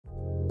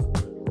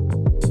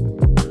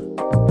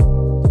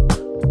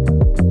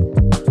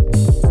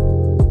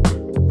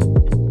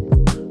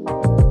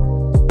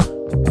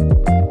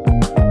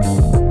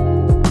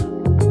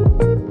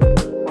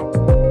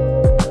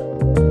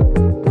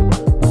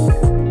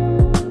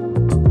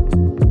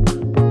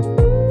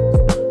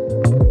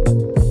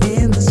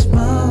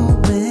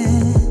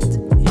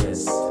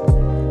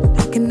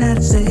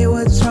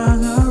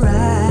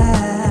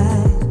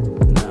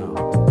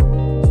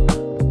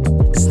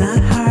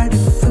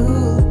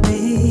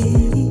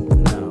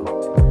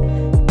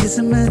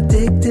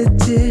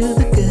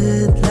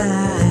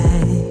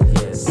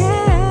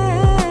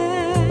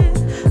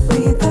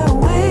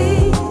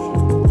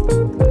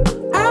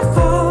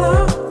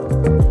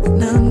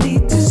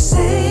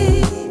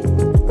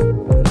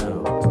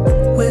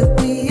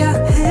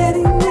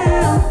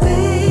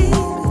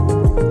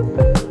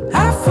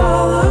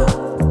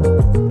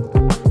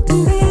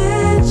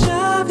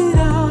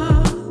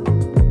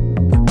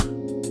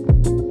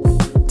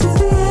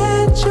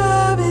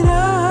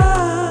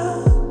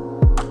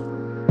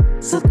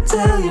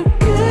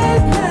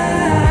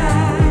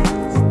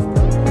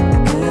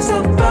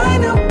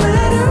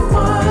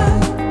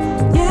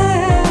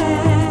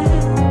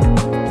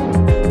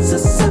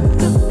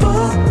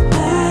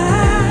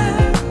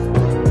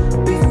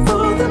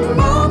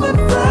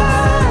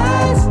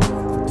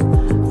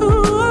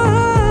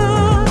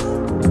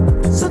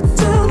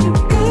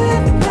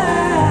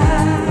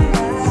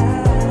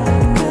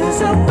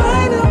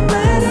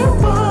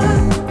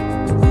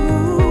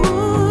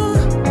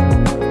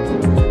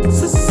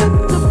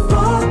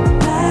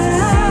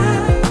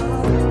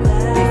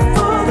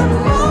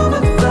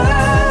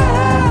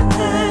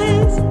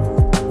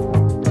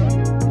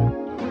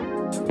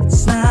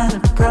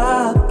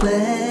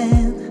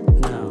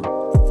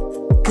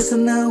'cause I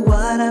know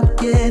what I'm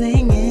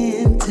getting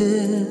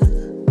into.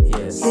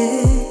 Yes.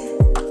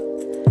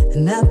 Yeah,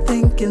 and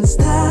nothing can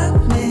stop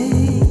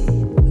me.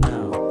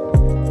 No.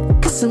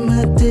 'Cause I'm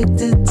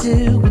addicted to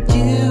what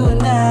you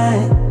and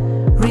I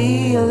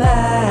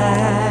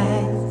realize.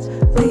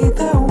 Lead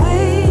the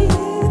way,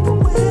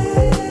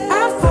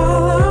 I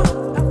follow.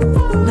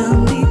 No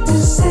need to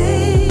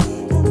say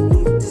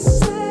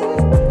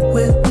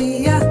where we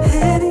are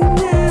heading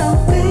now,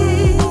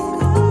 babe.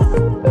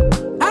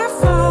 I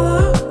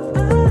follow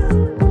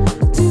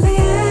to the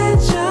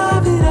edge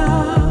of it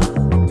all.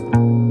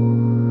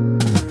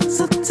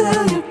 So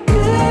tell your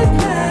good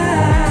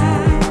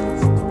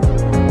nights,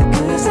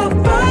 'cause I'll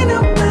find no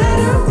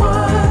better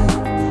one.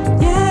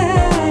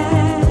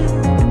 Yeah,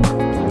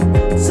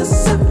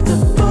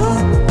 susceptible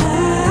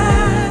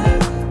now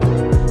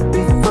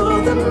before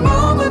the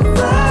moment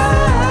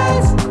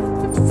flies,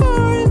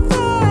 before it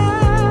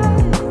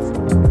flies.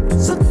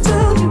 So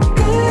tell your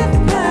good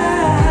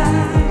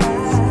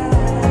nights,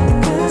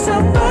 'cause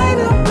I'll find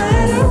no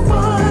better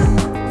one.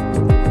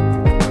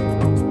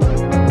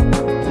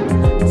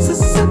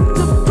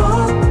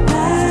 Susceptible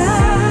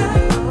now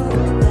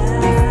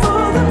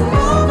before the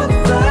moment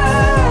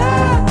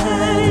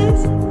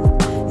flies.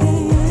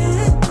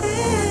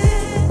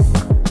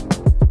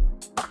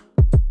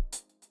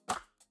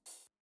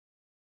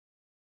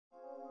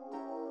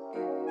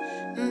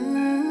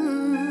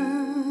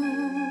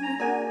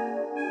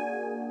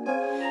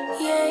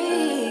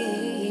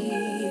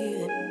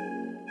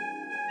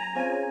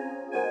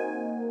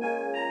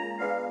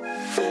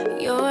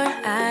 Your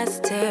eyes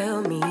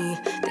tell me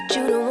that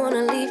you don't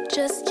wanna leave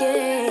just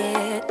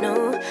yet. No,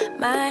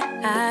 my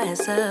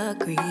eyes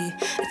agree.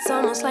 It's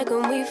almost like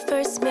when we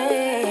first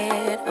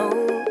met.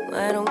 Oh,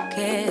 I don't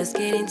care, it's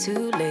getting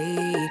too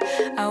late.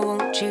 I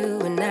want you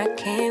and I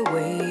can't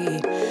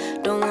wait.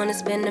 Don't wanna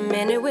spend a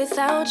minute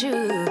without you.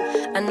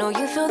 I know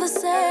you feel the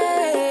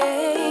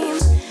same.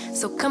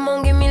 So come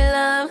on, give me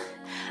love.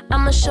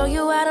 I'ma show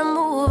you how to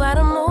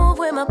move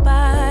with my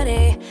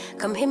body.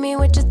 Come hit me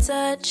with your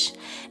touch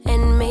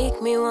and make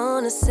me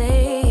wanna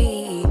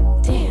say,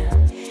 damn.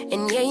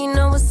 And yeah, you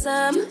know what's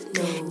up.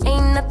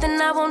 Ain't nothing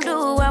I won't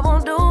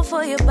do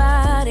for your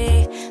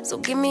body. So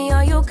give me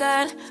all you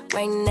got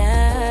right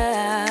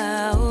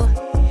now.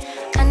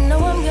 I know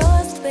I'm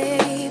yours,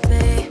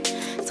 baby.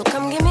 So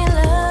come give me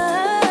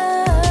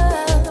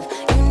love.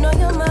 You know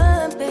you're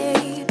mine,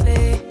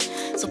 baby.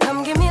 So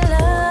come give me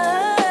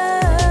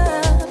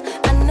love.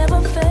 I never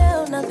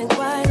felt nothing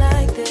quite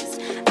like this.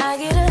 I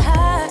get a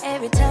high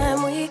every time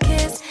we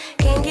kiss.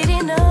 Can't get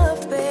enough,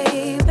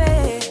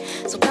 baby.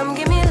 So come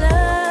give me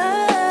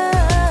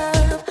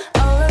love,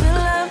 all of your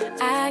love.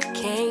 I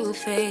can't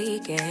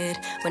fake it.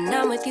 When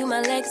I'm with you,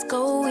 my legs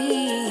go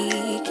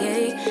weak.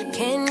 Yeah.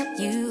 Can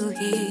you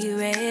hear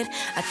it?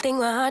 I think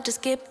my heart just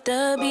skipped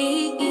a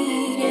beat.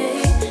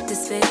 Yeah.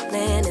 This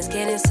feeling is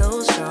getting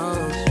so strong.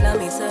 Love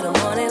me till the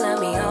morning, love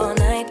me all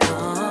night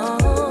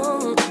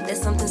long.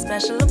 There's something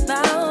special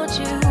about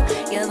you.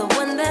 You're the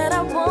one that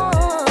I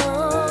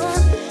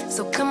want.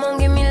 So come on,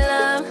 give me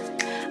love.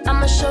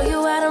 I'ma show you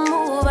how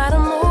to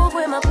move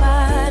with my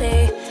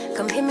body.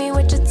 Come hit me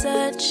with your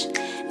touch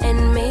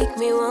and make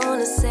me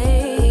wanna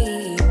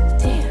say,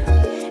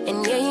 damn.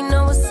 And yeah, you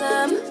know what's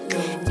up.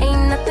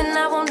 Ain't nothing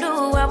I won't do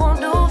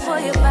for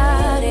your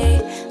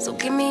body. So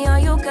give me all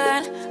you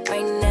got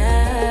right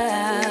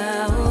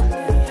now.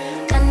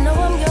 I know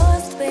I'm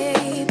yours,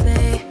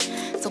 baby.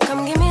 So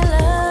come give me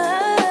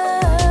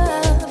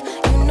love.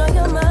 You know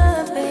you're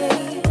mine,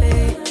 baby.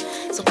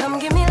 So come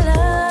give me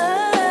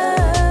love.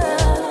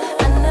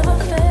 I never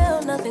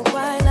felt nothing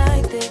quite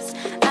like this.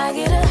 I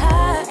get a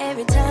high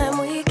every time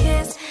we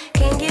kiss.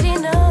 Can't get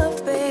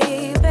enough,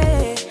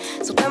 baby.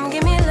 So come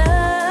give me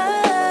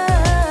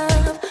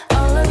love,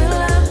 all of your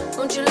love.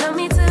 Won't you love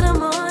me till the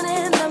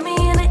morning, love me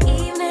in the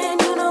evening?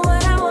 You know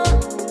what I want.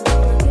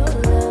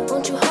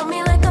 Won't you hold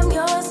me like I'm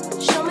yours?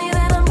 Show me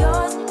that I'm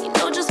yours. You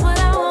know just what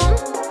I want.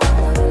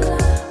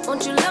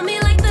 Won't you love me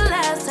like the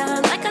last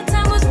time, like our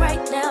time was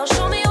right now?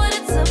 Show me what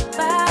it's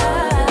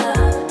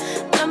about.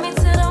 Love me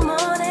till the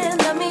morning,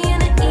 love me in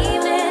the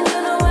evening. You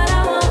know what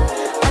I want.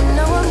 I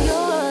know I'm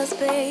yours,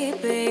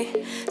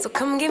 baby. So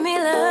come give me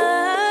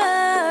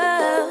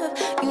love.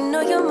 You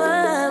know you're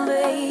mine,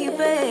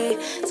 baby.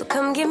 So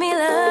come give me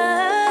love.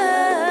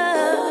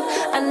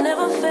 I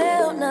never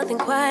felt nothing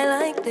quite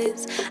like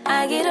this.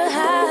 I get a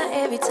high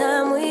every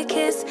time we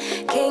kiss.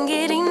 Can't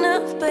get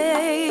enough,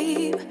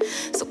 babe.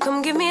 So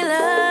come give me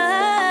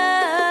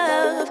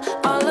love,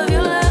 all of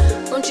your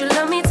love. Won't you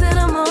love me till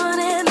the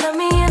morning, love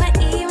me in the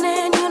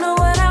evening? You know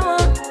what I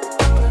want.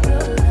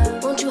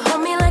 Won't you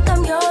hold me like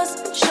I'm yours?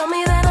 Show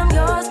me that I'm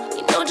yours.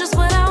 You know just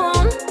what I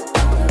want.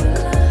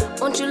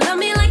 Won't you love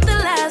me like the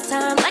last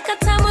time, like our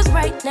time was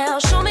right now?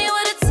 Show me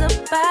what it's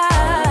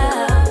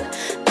about.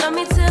 Love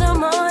me till the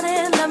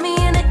morning, love me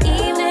in the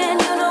evening.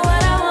 You know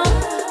what I want,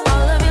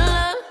 all of your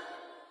love.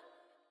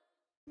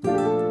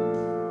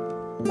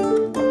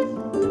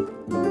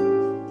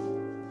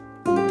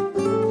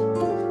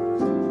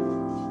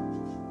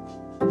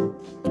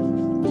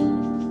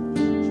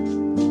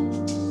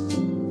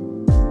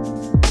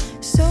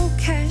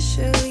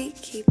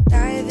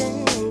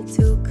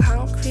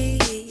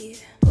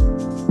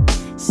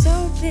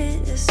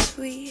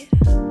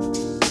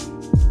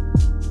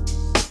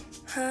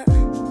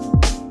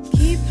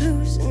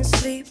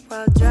 sleep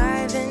while driving.